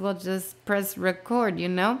might as well just press record, you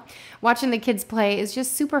know? Watching the kids play is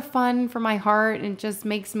just super fun for my heart, and just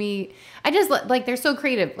makes me, I just, like, they're so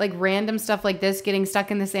creative, like random stuff like this, getting stuck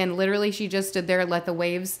in the sand. Literally, she just stood there, let the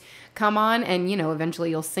waves come on, and, you know, eventually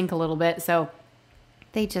you'll sink a little bit. So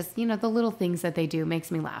they just, you know, the little things that they do makes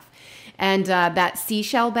me laugh. And that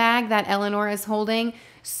seashell bag that Eleanor is holding,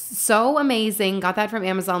 so amazing. Got that from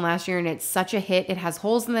Amazon last year, and it's such a hit. It has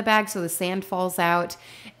holes in the bag so the sand falls out,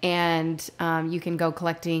 and you can go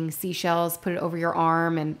collecting seashells, put it over your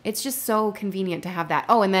arm, and it's just so convenient to have that.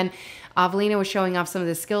 Oh, and then Avelina was showing off some of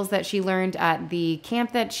the skills that she learned at the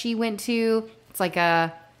camp that she went to. It's like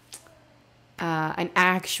an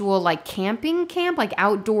actual like camping camp, like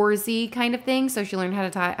outdoorsy kind of thing. So she learned how to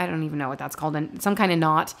tie, I don't even know what that's called, some kind of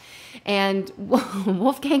knot. And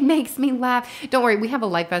Wolfgang makes me laugh. Don't worry, we have a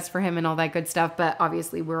life vest for him and all that good stuff, but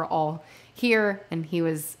obviously we're all here and he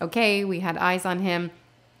was okay. We had eyes on him,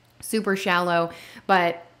 super shallow,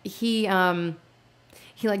 but he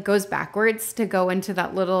like goes backwards to go into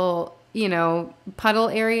that little, you know, puddle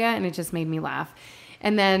area, and it just made me laugh.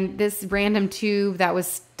 And then this random tube that was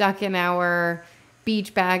stuck in our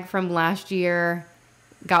beach bag from last year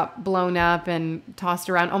got blown up and tossed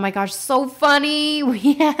around. Oh my gosh, so funny.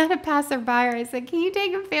 We had a passerby. I said, can you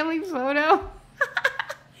take a family photo?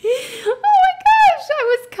 Oh my gosh,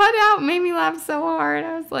 I was cut out. Made me laugh so hard.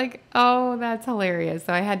 I was like, oh, that's hilarious.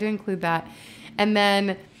 So I had to include that. And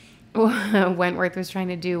then Wentworth was trying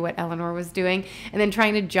to do what Eleanor was doing and then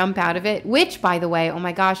trying to jump out of it, which, by the way, oh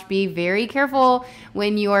my gosh, be very careful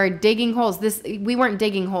when you are digging holes. We weren't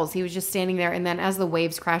digging holes. He was just standing there, and then as the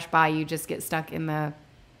waves crash by, you just get stuck in the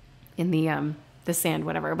sand,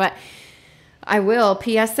 whatever. But I will,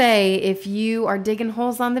 PSA, if you are digging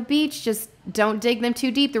holes on the beach, just don't dig them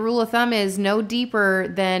too deep. The rule of thumb is no deeper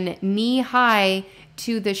than knee high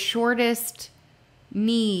to the shortest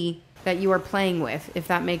knee that you are playing with, if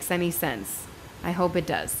that makes any sense. I hope it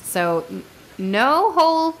does. So no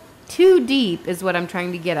hole too deep is what I'm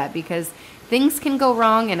trying to get at, because things can go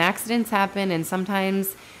wrong and accidents happen, and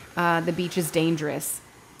sometimes the beach is dangerous.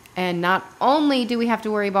 And not only do we have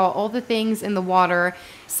to worry about all the things in the water,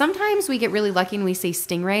 sometimes we get really lucky and we see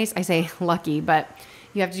stingrays. I say lucky, but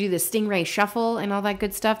you have to do the stingray shuffle and all that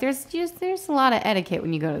good stuff. There's a lot of etiquette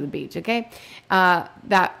when you go to the beach, okay?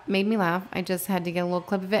 That made me laugh. I just had to get a little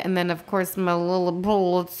clip of it. And then, of course, my little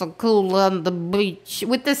pool, it's so cool on the beach.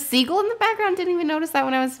 With the seagull in the background, didn't even notice that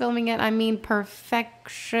when I was filming it. I mean,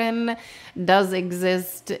 perfection does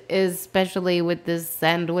exist, especially with this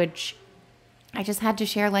sandwich. I just had to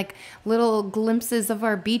share like little glimpses of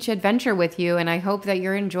our beach adventure with you, and I hope that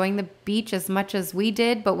you're enjoying the beach as much as we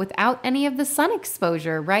did, but without any of the sun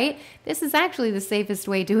exposure, right? This is actually the safest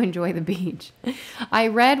way to enjoy the beach. I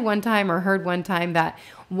read one time or heard one time that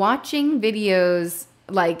watching videos,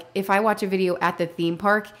 like if I watch a video at the theme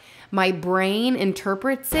park, my brain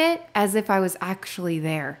interprets it as if I was actually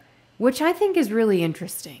there, which I think is really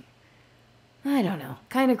interesting. I don't know,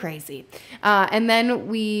 kind of crazy. And then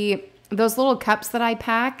those little cups that I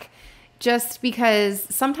pack, just because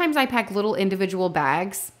sometimes I pack little individual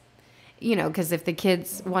bags, you know, because if the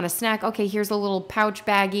kids want a snack, okay, here's a little pouch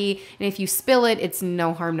baggie. And if you spill it, it's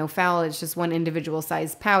no harm, no foul. It's just one individual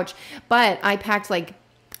size pouch. But I packed like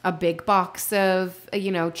a big box of,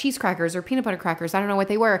 you know, cheese crackers or peanut butter crackers. I don't know what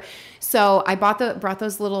they were. So I brought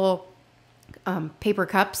those little paper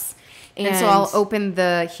cups. And so I'll open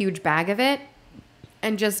the huge bag of it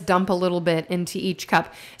and just dump a little bit into each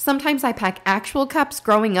cup. Sometimes I pack actual cups.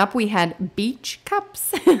 Growing up, we had beach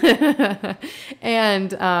cups.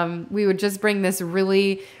 And we would just bring this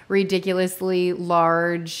really ridiculously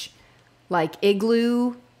large, like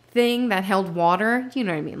igloo thing that held water. You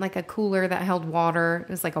know what I mean? Like a cooler that held water.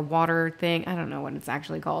 It was like a water thing. I don't know what it's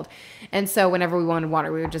actually called. And so whenever we wanted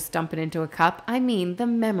water, we would just dump it into a cup. I mean, the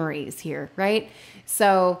memories here, right?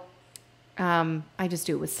 So I just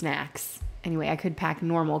do it with snacks. Anyway, I could pack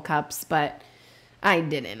normal cups, but I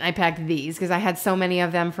didn't. I packed these because I had so many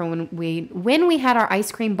of them from when we had our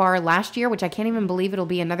ice cream bar last year, which I can't even believe it'll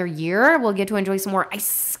be another year. We'll get to enjoy some more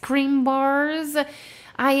ice cream bars.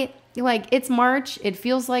 It's March. It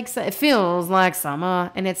feels like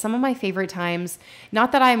summer, and it's some of my favorite times.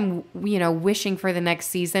 Not that I'm, wishing for the next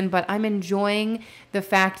season, but I'm enjoying the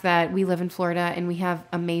fact that we live in Florida and we have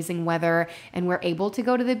amazing weather and we're able to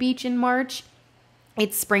go to the beach in March.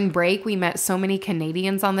 It's spring break. We met so many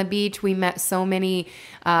Canadians on the beach. We met so many,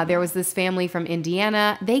 there was this family from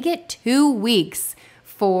Indiana. They get 2 weeks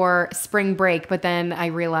for spring break, but then I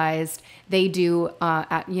realized they do,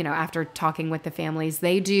 after talking with the families,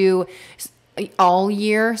 they do all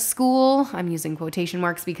year school. I'm using quotation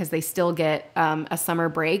marks because they still get a summer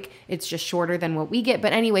break. It's just shorter than what we get.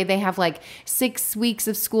 But anyway, they have like 6 weeks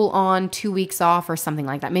of school on, 2 weeks off or something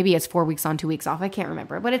like that. Maybe it's 4 weeks on, 2 weeks off. I can't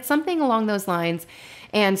remember, but it's something along those lines.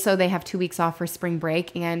 And so they have 2 weeks off for spring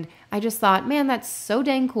break. And I just thought, man, that's so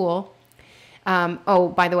dang cool.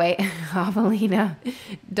 By the way, Avelina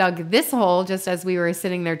dug this hole just as we were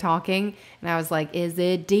sitting there talking. And I was like, is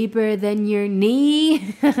it deeper than your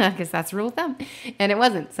knee? Because that's rule of thumb. And it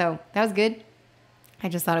wasn't. So that was good. I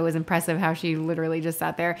just thought it was impressive how she literally just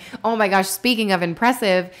sat there. Oh my gosh, speaking of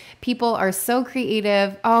impressive, people are so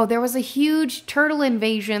creative. Oh, there was a huge turtle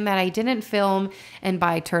invasion that I didn't film. And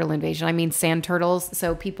by turtle invasion, I mean sand turtles.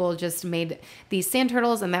 So people just made these sand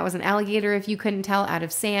turtles, and that was an alligator, if you couldn't tell, out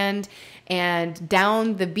of sand. And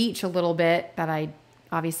down the beach a little bit that I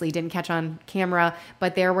obviously didn't catch on camera,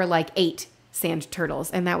 but there were like 8 sand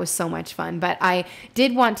turtles, and that was so much fun. But I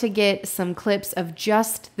did want to get some clips of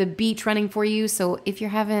just the beach running for you, so if you're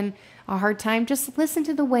having a hard time, just listen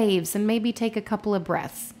to the waves and maybe take a couple of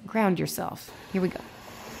breaths. Ground yourself. Here we go.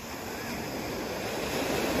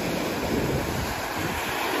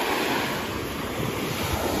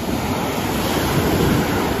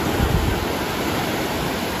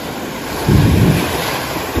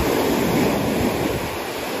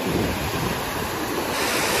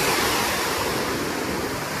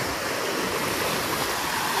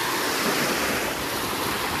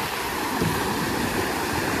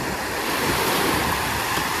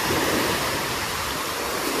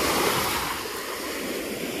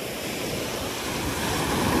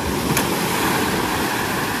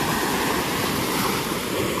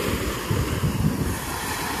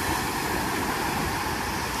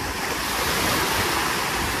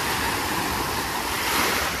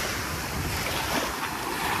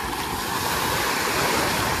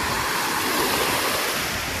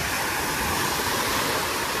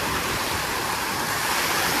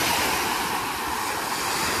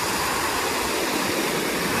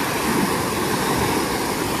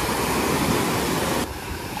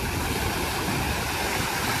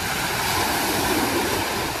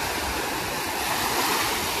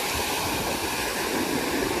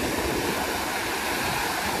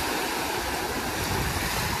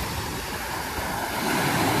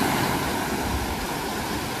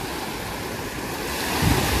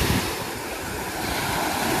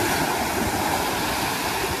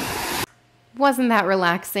 wasn't that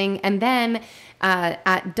relaxing. And then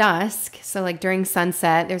at dusk, so like during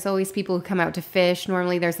sunset, there's always people who come out to fish.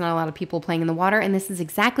 Normally there's not a lot of people playing in the water, and this is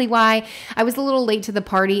exactly why I was a little late to the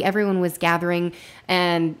party. Everyone was gathering,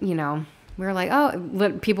 and we were like,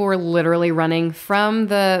 oh, people were literally running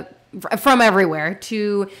from everywhere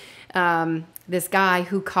to this guy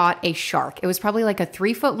who caught a shark. It was probably like a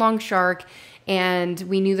 3-foot long shark, and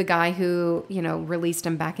we knew the guy who released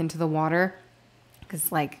him back into the water. Because,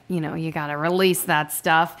 you got to release that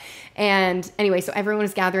stuff. And anyway, so everyone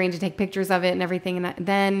was gathering to take pictures of it and everything. And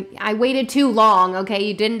then I waited too long, okay?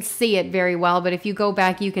 You didn't see it very well. But if you go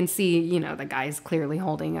back, you can see, the guy's clearly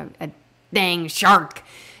holding a dang shark.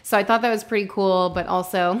 So I thought that was pretty cool, but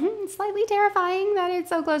also slightly terrifying that it's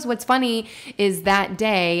so close. What's funny is that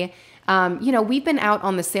day, we've been out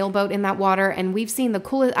on the sailboat in that water, and we've seen the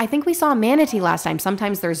coolest. I think we saw a manatee last time.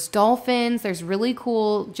 Sometimes there's dolphins. There's really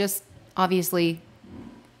cool, just obviously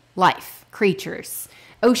life creatures,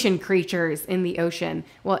 ocean creatures in the ocean.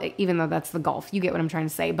 Well, even though that's the Gulf, you get what I'm trying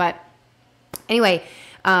to say. But anyway,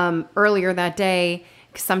 earlier that day,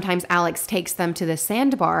 sometimes Alex takes them to the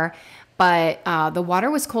sandbar, but the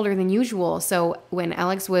water was colder than usual. So when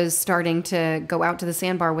Alex was starting to go out to the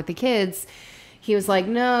sandbar with the kids, he was like,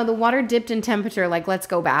 no, the water dipped in temperature. Like, let's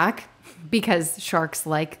go back, because sharks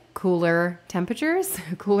like cooler temperatures,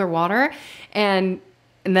 cooler water. And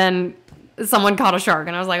then someone caught a shark,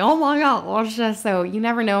 and I was like, oh my gosh. So you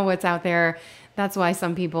never know what's out there. That's why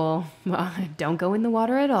some people don't go in the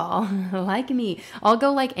water at all. Like me. I'll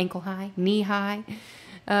go like ankle high, knee high.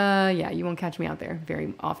 Yeah, you won't catch me out there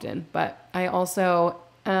very often. But I also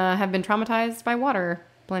have been traumatized by water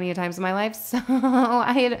plenty of times in my life. So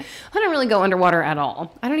I don't really go underwater at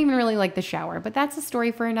all. I don't even really like the shower. But that's a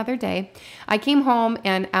story for another day. I came home,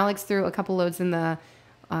 and Alex threw a couple loads in the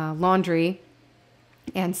laundry.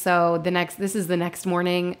 And so this is the next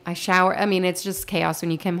morning. I shower. I mean, it's just chaos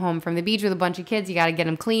when you come home from the beach with a bunch of kids. You got to get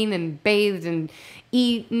them clean and bathed and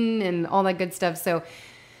eaten and all that good stuff. So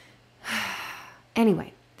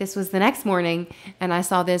anyway, this was the next morning, and I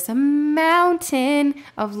saw this mountain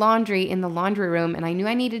of laundry in the laundry room, and I knew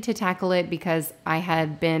I needed to tackle it because I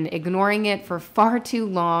had been ignoring it for far too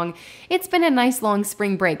long. It's been a nice long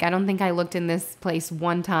spring break. I don't think I looked in this place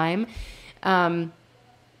one time.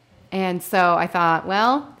 And so I thought,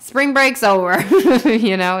 well, spring break's over,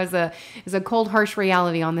 is a cold, harsh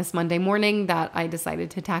reality on this Monday morning that I decided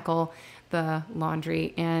to tackle the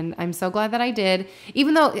laundry. And I'm so glad that I did.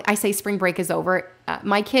 Even though I say spring break is over,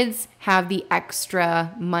 my kids have the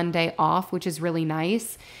extra Monday off, which is really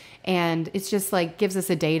nice. And it's just like gives us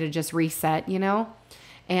a day to just reset,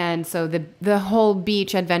 And so the whole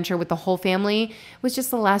beach adventure with the whole family was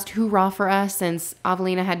just the last hoo-rah for us, since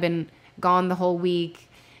Avelina had been gone the whole week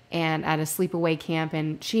and at a sleepaway camp,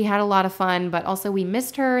 and she had a lot of fun, but also we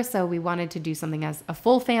missed her, so we wanted to do something as a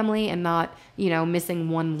full family and not, missing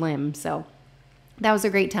one limb. So that was a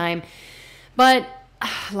great time. But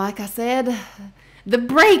like I said, the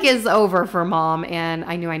break is over for Mom, and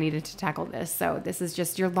I knew I needed to tackle this. So this is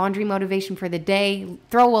just your laundry motivation for the day.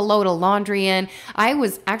 Throw a load of laundry in. I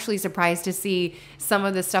was actually surprised to see some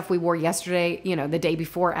of the stuff we wore yesterday, the day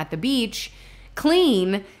before at the beach,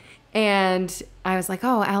 clean. And I was like,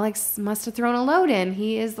 oh, Alex must have thrown a load in.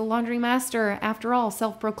 He is the laundry master after all,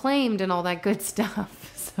 self-proclaimed and all that good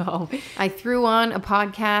stuff. So I threw on a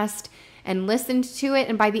podcast and listened to it.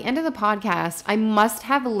 And by the end of the podcast, I must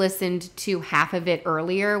have listened to half of it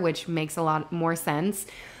earlier, which makes a lot more sense.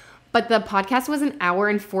 But the podcast was an hour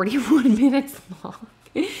and 41 minutes long.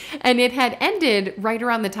 And it had ended right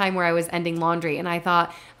around the time where I was ending laundry. And I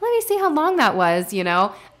thought, let me see how long that was,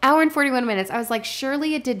 hour and 41 minutes. I was like,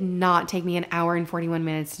 surely it did not take me an hour and 41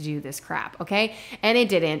 minutes to do this crap, okay? And it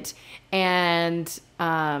didn't. And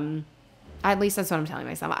at least that's what I'm telling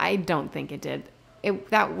myself. I don't think it did.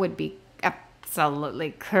 That would be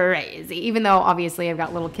absolutely crazy. Even though obviously I've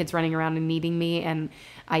got little kids running around and needing me, and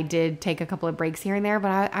I did take a couple of breaks here and there,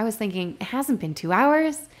 but I was thinking, it hasn't been 2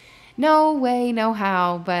 hours. No way, no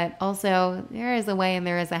how, but also there is a way and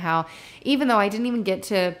there is a how. Even though I didn't even get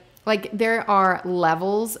to, there are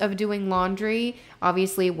levels of doing laundry.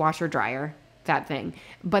 Obviously, washer, dryer, that thing.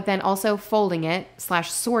 But then also folding it /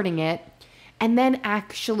 sorting it, and then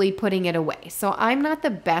actually putting it away. So I'm not the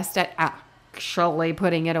best at actually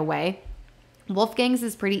putting it away. Wolfgang's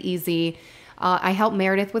is pretty easy. I help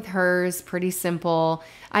Meredith with hers, pretty simple.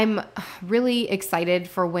 I'm really excited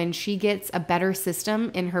for when she gets a better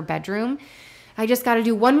system in her bedroom. I just got to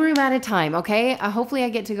do one room at a time, okay? Hopefully I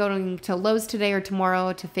get to go to Lowe's today or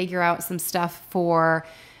tomorrow to figure out some stuff for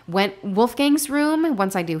Wolfgang's room.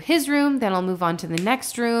 Once I do his room, then I'll move on to the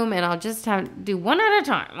next room, and I'll just have to do one at a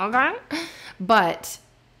time, okay? But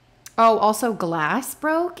Oh, also glass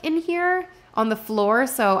broke in here on the floor.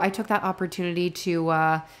 So I took that opportunity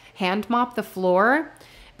to hand mop the floor.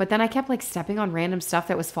 But then I kept like stepping on random stuff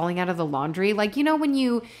that was falling out of the laundry. Like, you know, when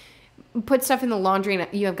you put stuff in the laundry and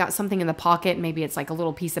you have got something in the pocket, maybe it's like a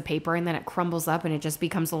little piece of paper and then it crumbles up and it just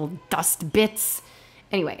becomes little dust bits.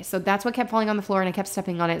 Anyway, so that's what kept falling on the floor and I kept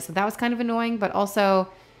stepping on it. So that was kind of annoying, but also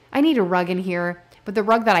I need a rug in here. But the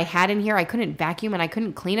rug that I had in here, I couldn't vacuum and I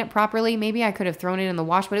couldn't clean it properly. Maybe I could have thrown it in the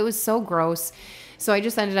wash, but it was so gross. So I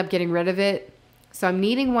just ended up getting rid of it. So I'm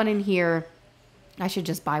needing one in here. I should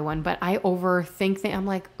just buy one, but I overthink things. I'm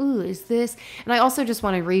like, ooh, is this? And I also just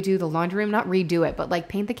want to redo the laundry room, not redo it, but like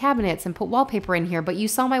paint the cabinets and put wallpaper in here. But you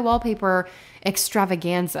saw my wallpaper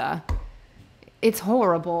extravaganza. It's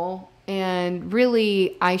horrible. And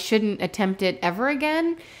really, I shouldn't attempt it ever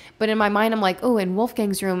again. But in my mind, I'm like, oh, in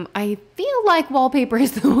Wolfgang's room, I feel like wallpaper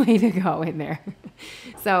is the way to go in there.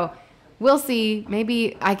 So we'll see.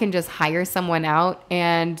 Maybe I can just hire someone out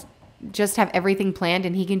and just have everything planned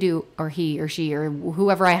and he can do, or he or she or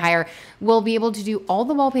whoever I hire will be able to do all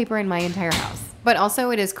the wallpaper in my entire house. But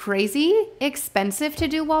also it is crazy expensive to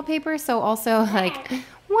do wallpaper. So also like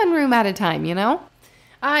one room at a time, you know?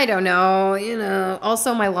 I don't know, you know.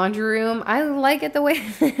 Also my laundry room, I like it the way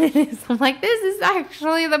it is. I'm like, this is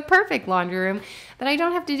actually the perfect laundry room that I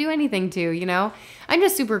don't have to do anything to, you know? I'm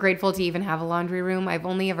just super grateful to even have a laundry room. I've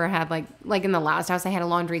only ever had like in the last house, I had a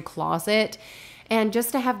laundry closet. And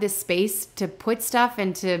just to have this space to put stuff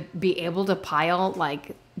and to be able to pile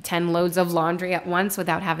like 10 loads of laundry at once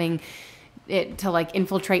without having it to like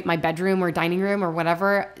infiltrate my bedroom or dining room or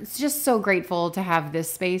whatever. It's just so grateful to have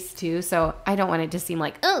this space too. So I don't want it to seem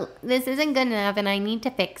like, oh, this isn't good enough and I need to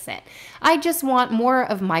fix it. I just want more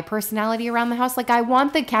of my personality around the house. Like I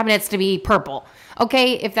want the cabinets to be purple.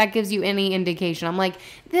 Okay, if that gives you any indication. I'm like,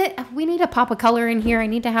 we need to pop a color in here. I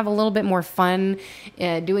need to have a little bit more fun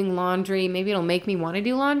doing laundry. Maybe it'll make me want to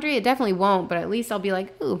do laundry. It definitely won't, but at least I'll be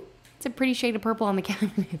like, ooh, it's a pretty shade of purple on the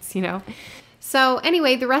cabinets, you know? So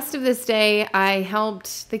anyway, the rest of this day, I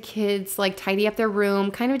helped the kids like tidy up their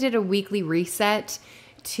room, kind of did a weekly reset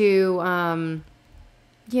to,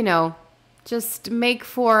 you know, just make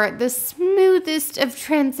for the smoothest of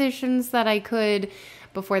transitions that I could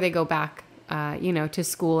before they go back, you know, to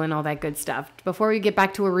school and all that good stuff. Before we get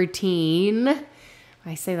back to a routine,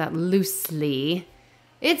 I say that loosely.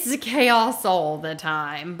 It's chaos all the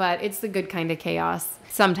time, but it's the good kind of chaos.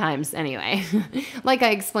 Sometimes, anyway. Like I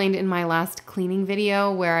explained in my last cleaning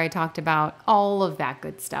video where I talked about all of that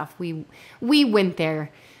good stuff. We went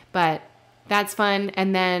there, but that's fun.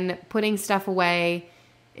 And then putting stuff away,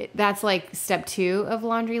 that's like step 2 of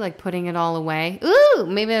laundry, like putting it all away. Ooh,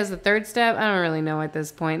 maybe that's the 3rd step. I don't really know at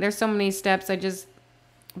this point. There's so many steps.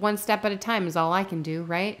 One step at a time is all I can do,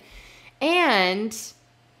 right? And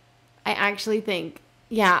I actually think,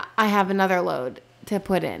 yeah, I have another load to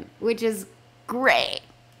put in, which is great.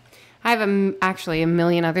 I have actually a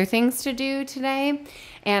million other things to do today.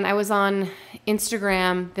 And I was on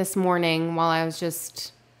Instagram this morning while I was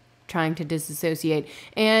just trying to disassociate.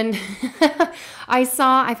 And I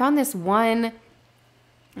found this one,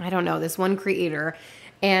 this one creator.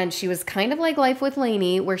 And she was kind of like Life with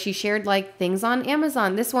Lainey, where she shared like things on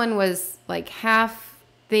Amazon. This one was like half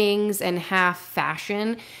things and half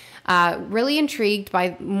fashion. Really intrigued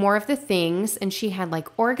by more of the things, and she had like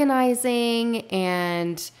organizing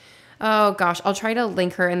and oh gosh, I'll try to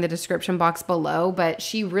link her in the description box below, but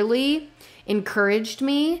she really encouraged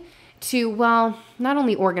me to, well, not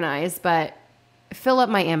only organize, but fill up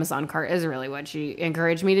my Amazon cart is really what she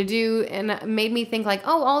encouraged me to do, and made me think like,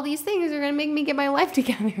 oh, all these things are going to make me get my life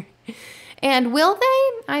together. And will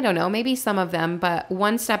they? I don't know, maybe some of them, but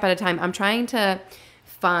one step at a time. I'm trying to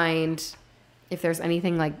find if there's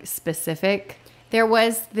anything like specific. There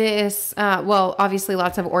was this, well, obviously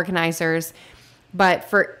lots of organizers, but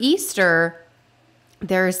for Easter,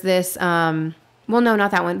 there's this, well, no,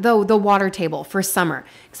 not that one. Though the water table for summer,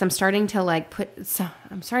 because I'm starting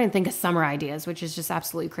to think of summer ideas, which is just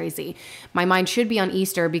absolutely crazy. My mind should be on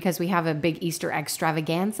Easter because we have a big Easter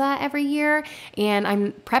extravaganza every year, and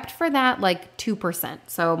I'm prepped for that like 2%.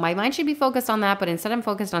 So my mind should be focused on that, but instead I'm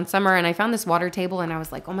focused on summer. And I found this water table, and I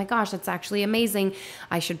was like, oh my gosh, that's actually amazing.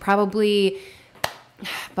 I should probably.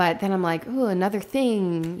 But then I'm like, ooh, another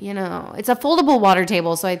thing, you know, it's a foldable water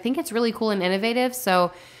table. So I think it's really cool and innovative.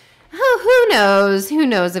 So who knows? Who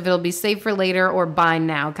knows if it'll be save for later or buy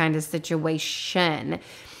now kind of situation.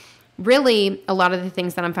 Really, a lot of the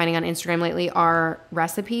things that I'm finding on Instagram lately are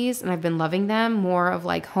recipes, and I've been loving them, more of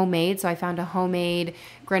like homemade. So I found a homemade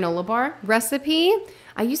granola bar recipe.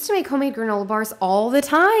 I used to make homemade granola bars all the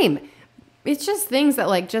time. It's just things that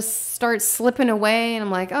like just start slipping away, and I'm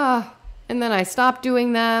like, oh. And then I stopped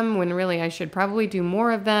doing them when really I should probably do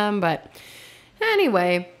more of them. But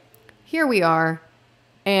anyway, here we are.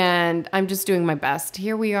 And I'm just doing my best.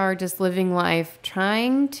 Here we are just living life,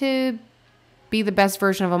 trying to be the best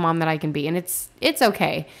version of a mom that I can be. And it's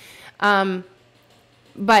okay.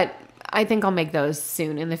 But I think I'll make those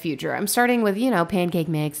soon in the future. I'm starting with, pancake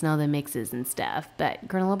mix and all the mixes and stuff. But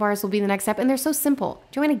granola bars will be the next step. And they're so simple.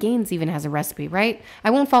 Joanna Gaines even has a recipe, right? I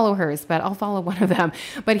won't follow hers, but I'll follow one of them.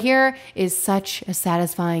 But here is such a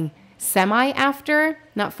satisfying semi-after,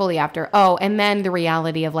 not fully after. Oh, and then the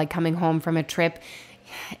reality of like coming home from a trip.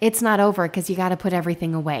 It's not over because you got to put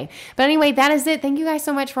everything away. But anyway, that is it. Thank you guys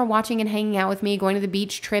so much for watching and hanging out with me, going to the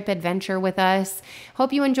beach trip adventure with us.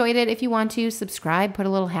 Hope you enjoyed it. If you want to, subscribe, put a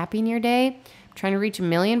little happy in your day. I'm trying to reach 1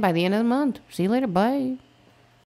 million by the end of the month. See you later. Bye.